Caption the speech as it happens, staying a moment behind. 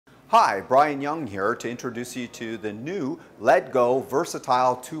Hi, Brian Young here to introduce you to the new LEDGO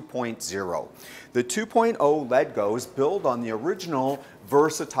Versatile 2.0. The 2.0 LEDGOs build on the original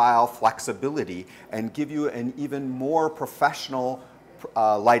Versatile flexibility and give you an even more professional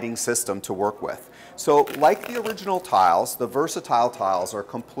lighting system to work with. So like the original tiles, the Versatile tiles are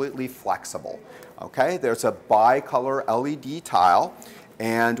completely flexible. Okay, there's a bicolor LED tile,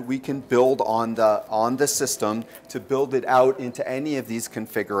 and we can build on the system to build it out into any of these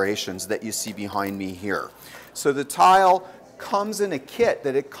configurations that you see behind me here. So the tile comes in a kit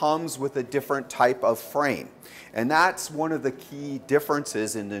that it comes with a different type of frame. And that's one of the key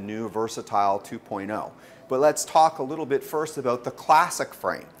differences in the new Versatile 2.0. But let's talk a little bit first about the classic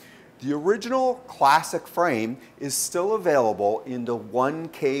frame. The original classic frame is still available in the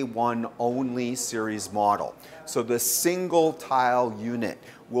 1K1 only series model. So the single tile unit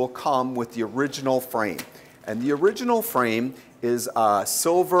will come with the original frame. And the original frame is a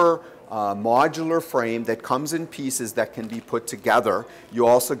silver modular frame that comes in pieces that can be put together. You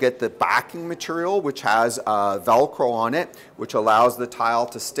also get the backing material, which has Velcro on it, which allows the tile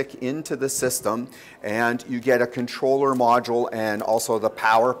to stick into the system. And you get a controller module and also the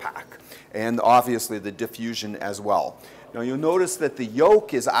power pack, and obviously the diffusion as well. Now you'll notice that the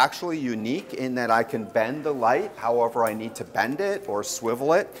yoke is actually unique in that I can bend the light however I need to bend it or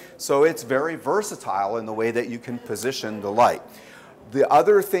swivel it. So it's very versatile in the way that you can position the light. The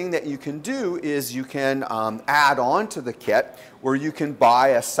other thing that you can do is you can add on to the kit where you can buy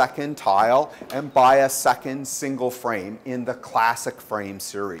a second tile and buy a second single frame in the classic frame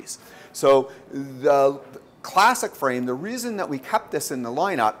series. So the classic frame, the reason that we kept this in the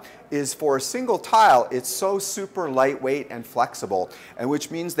lineup is for a single tile, it's so super lightweight and flexible, and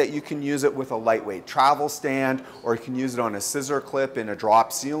which means that you can use it with a lightweight travel stand, or you can use it on a scissor clip in a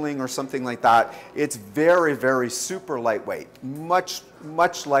drop ceiling or something like that. It's very, very super lightweight, much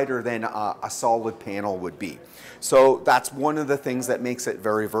lighter than a solid panel would be. So that's one of the things that makes it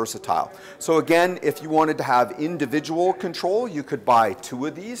very versatile. So again, if you wanted to have individual control, you could buy two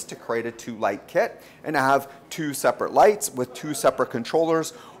of these to create a two-light kit and have two separate lights with two separate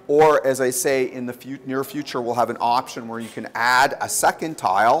controllers. Or, as I say, in the near future, we'll have an option where you can add a second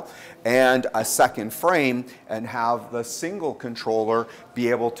tile and a second frame and have the single controller be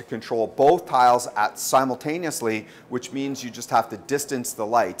able to control both tiles simultaneously, which means you just have to distance the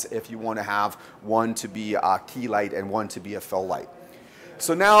lights if you want to have one to be a key light and one to be a fill light.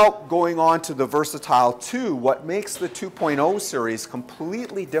 So now going on to the Versatile 2, what makes the 2.0 series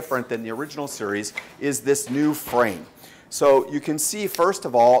completely different than the original series is this new frame. So you can see, first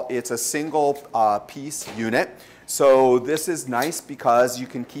of all, it's a single piece unit. So this is nice because you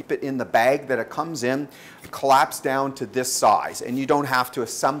can keep it in the bag that it comes in, collapse down to this size, and you don't have to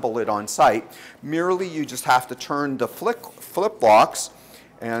assemble it on site. Merely you just have to turn the flip locks,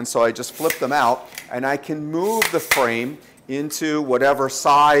 and so I just flip them out, and I can move the frame into whatever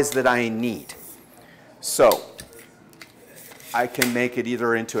size that I need. So I can make it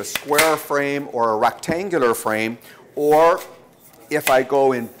either into a square frame or a rectangular frame, or if I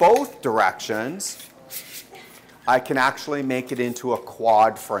go in both directions, I can actually make it into a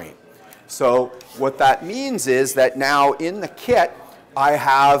quad frame. So what that means is that now in the kit, I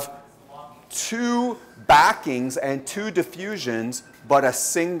have two backings and two diffusions, but a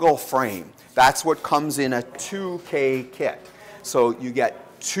single frame. That's what comes in a 2K kit. So you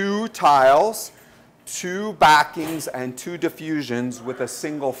get two tiles, two backings, and two diffusions with a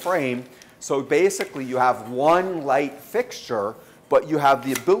single frame. So basically you have one light fixture, but you have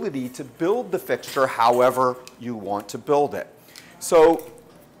the ability to build the fixture however you want to build it. So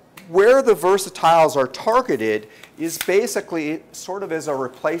where the Versatiles are targeted is basically sort of as a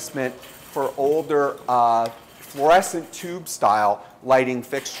replacement for older fluorescent tube style lighting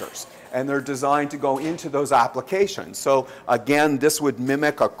fixtures. And they're designed to go into those applications. So again, this would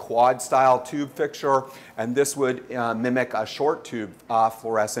mimic a quad style tube fixture, and this would mimic a short tube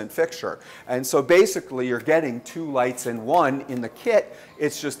fluorescent fixture. And so basically you're getting two lights in one in the kit.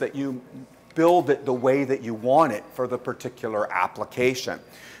 It's just that you build it the way that you want it for the particular application.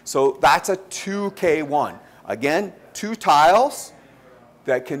 So that's a 2K1. Again, two tiles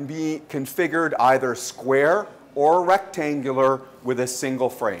that can be configured either square or rectangular with a single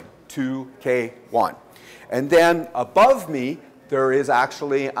frame. 2K1. And then above me, there is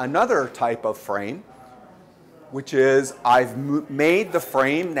actually another type of frame, which is I've made the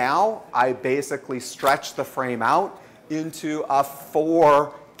frame now. I basically stretch the frame out into a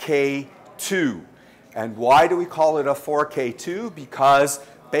 4K2. And why do we call it a 4K2? Because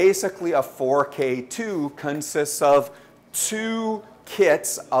basically a 4K2 consists of two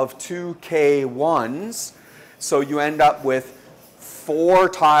kits of 2K1s. So you end up with 4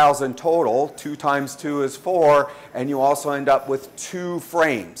 tiles in total. 2 times 2 is 4, and you also end up with 2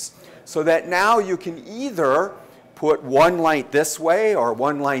 frames. So that now you can either put one light this way or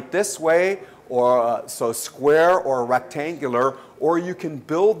one light this way, or so square or rectangular, or you can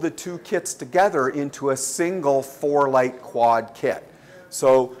build the 2 kits together into a single 4-light quad kit.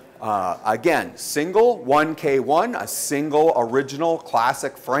 So again, single 1K1, a single original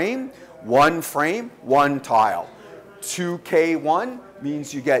classic frame, 1 frame, 1 tile. 2K1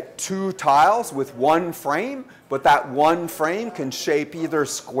 means you get 2 tiles with 1 frame, but that 1 frame can shape either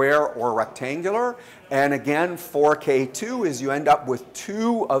square or rectangular. And again, 4K2 is you end up with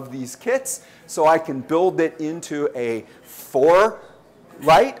 2 of these kits, so I can build it into a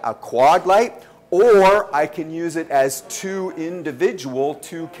 4-light, a quad light, or I can use it as 2 individual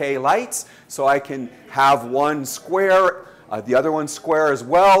 2K lights, so I can have one square, the other one square as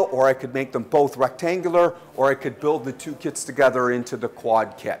well, or I could make them both rectangular, or I could build the 2 kits together into the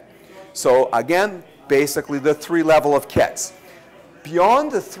quad kit. So again, basically the 3 level of kits.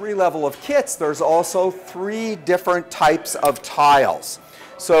 Beyond the 3 level of kits, there's also 3 different types of tiles.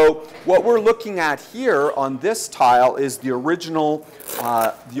 So what we're looking at here on this tile is the original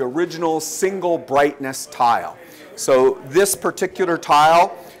single brightness tile. So this particular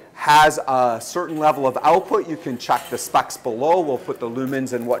tile has a certain level of output. You can check the specs below. We'll put the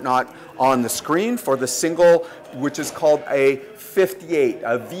lumens and whatnot on the screen for the single, which is called a 58,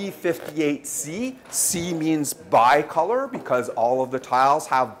 a V58C. C means bicolor because all of the tiles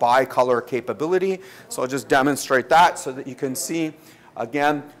have bicolor capability. So I'll just demonstrate that so that you can see.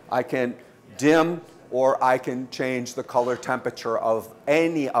 Again, I can dim or I can change the color temperature of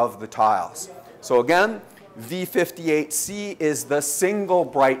any of the tiles. So again, V58C is the single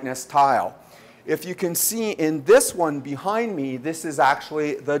brightness tile. If you can see in this one behind me, this is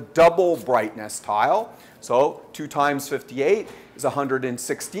actually the double brightness tile. So 2 times 58 is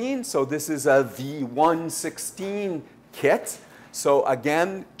 116. So this is a V116 kit. So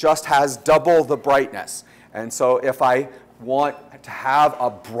again, just has double the brightness. And so if I want to have a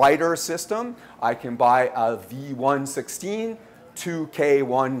brighter system, I can buy a V116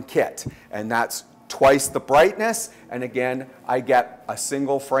 2K1 kit. And that's twice the brightness, and again, I get a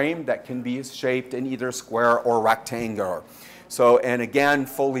single frame that can be shaped in either square or rectangular. So, and again,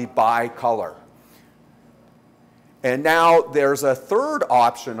 fully bicolor. And now there's a third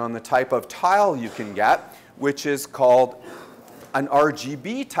option on the type of tile you can get, which is called an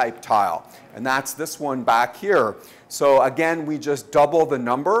RGB type tile, and that's this one back here. So again, we just double the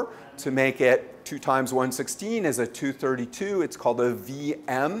number to make it 2 times 116 is a 232. It's called a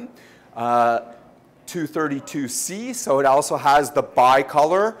VM. 232C, so it also has the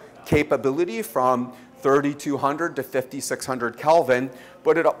bicolor capability from 3200 to 5600 Kelvin,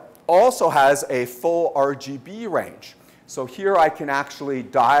 but it also has a full RGB range. So here I can actually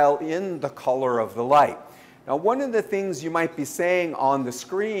dial in the color of the light. Now, one of the things you might be saying on the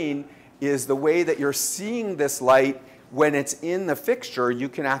screen is the way that you're seeing this light when it's in the fixture, you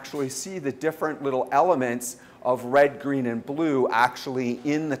can actually see the different little elements of red, green, and blue actually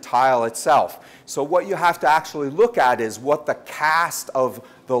in the tile itself. So what you have to actually look at is what the cast of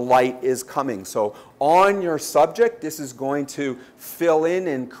the light is coming. So on your subject, this is going to fill in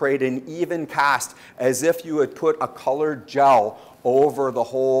and create an even cast as if you had put a colored gel over the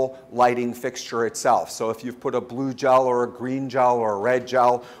whole lighting fixture itself. So if you've put a blue gel or a green gel or a red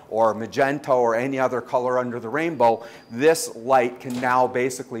gel or magenta or any other color under the rainbow, this light can now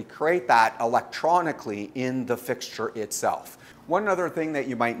basically create that electronically in the fixture itself. One other thing that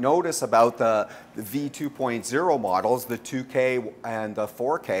you might notice about the v2.0 models, the 2K and the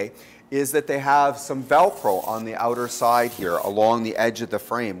 4K, is that they have some Velcro on the outer side here along the edge of the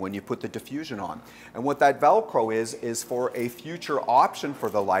frame when you put the diffusion on. And what that Velcro is for a future option for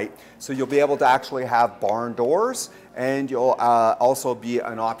the light, so you'll be able to actually have barn doors, and you'll also be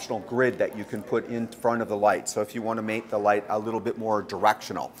an optional grid that you can put in front of the light. So if you want to make the light a little bit more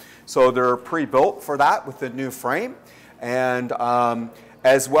directional. So they're pre-built for that with the new frame. And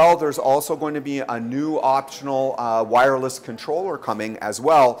as well, there's also going to be a new optional wireless controller coming as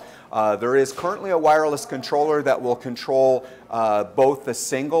well. There is currently a wireless controller that will control both the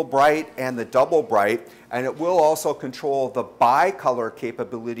single bright and the double bright, and it will also control the bicolor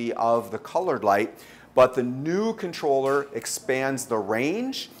capability of the colored light. But the new controller expands the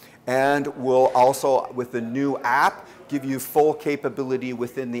range and will also, with the new app, give you full capability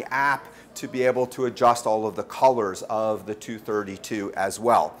within the app to be able to adjust all of the colors of the 232 as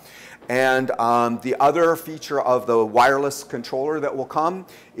well. And the other feature of the wireless controller that will come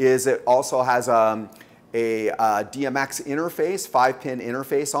is it also has a DMX interface, 5-pin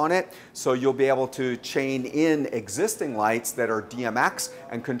interface on it, so you'll be able to chain in existing lights that are DMX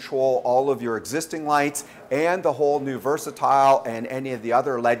and control all of your existing lights and the whole new Versatile and any of the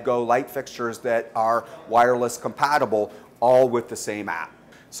other LEDGO light fixtures that are wireless compatible, all with the same app.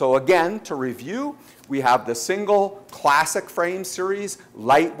 So again, to review, we have the single classic frame series,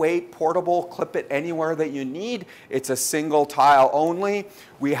 lightweight, portable, clip it anywhere that you need. It's a single tile only.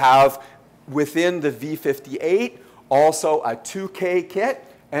 We have within the V58 also a 2K kit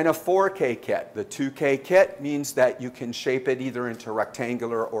and a 4K kit. The 2K kit means that you can shape it either into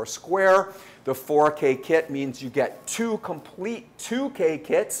rectangular or square. The 4K kit means you get 2 complete 2K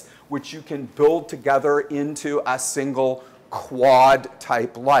kits, which you can build together into a single quad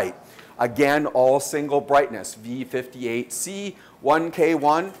type light. Again, all single brightness. V58C,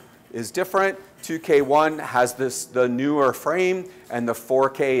 1K1 is different. 2K1 has the newer frame, and the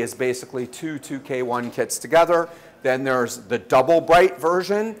 4K is basically 2 2K1 kits together. Then there's the double bright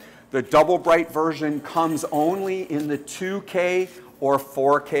version. The double bright version comes only in the 2K or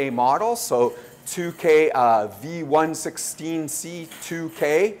 4K models. So 2K V116C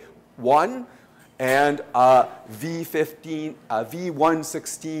 2K1 and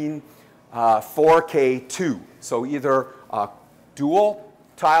V116 4K2. So either a dual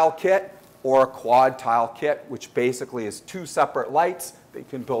tile kit or a quad tile kit, which basically is 2 separate lights that you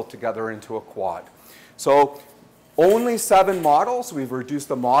can build together into a quad. So only 7 models. We've reduced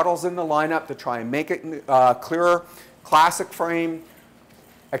the models in the lineup to try and make it clearer. Classic frame,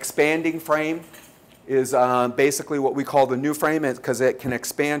 expanding frame is basically what we call the new frame because it can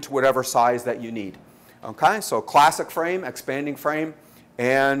expand to whatever size that you need. Okay, so classic frame, expanding frame,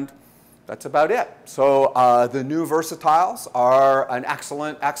 and that's about it. So the new Versatiles are an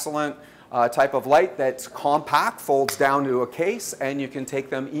excellent type of light that's compact, folds down to a case, and you can take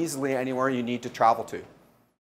them easily anywhere you need to travel to.